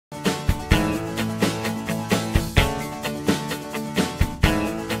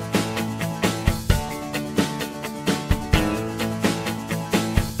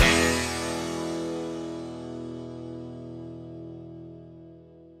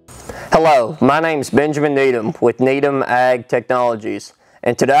Hello, my name is Benjamin Needham with Needham Ag Technologies,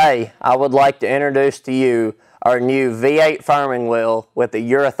 and today I would like to introduce to you our new V8 farming wheel with a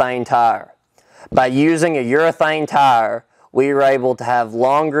urethane tire. By using a urethane tire, we are able to have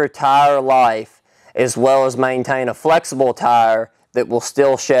longer tire life as well as maintain a flexible tire that will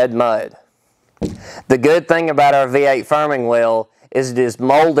still shed mud. The good thing about our V8 farming wheel is it is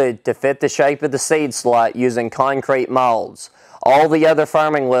molded to fit the shape of the seed slot using concrete molds. All the other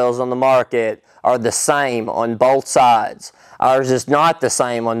farming wheels on the market are the same on both sides. Ours is not the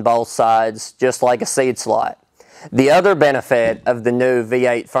same on both sides, just like a seed slot. The other benefit of the new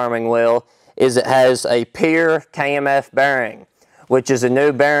V8 farming wheel is it has a Peer KMF bearing, which is a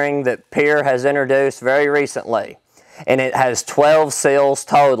new bearing that Peer has introduced very recently. And it has 12 seals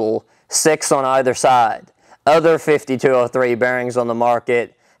total, 6 on either side. Other 5203 bearings on the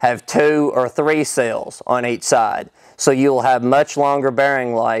market have 2 or 3 seals on each side, so you'll have much longer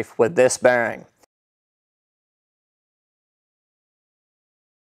bearing life with this bearing.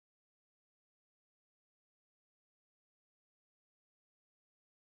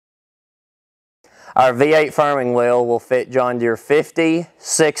 Our V8 farming wheel will fit John Deere 50,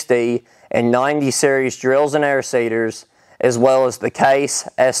 60, and 90 series drills and air seeders, as well as the Case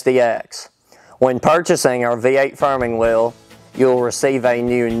SDX. When purchasing our V8 farming wheel, you will receive a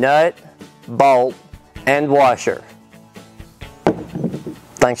new nut, bolt, and washer.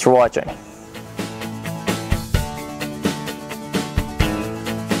 Thanks for watching.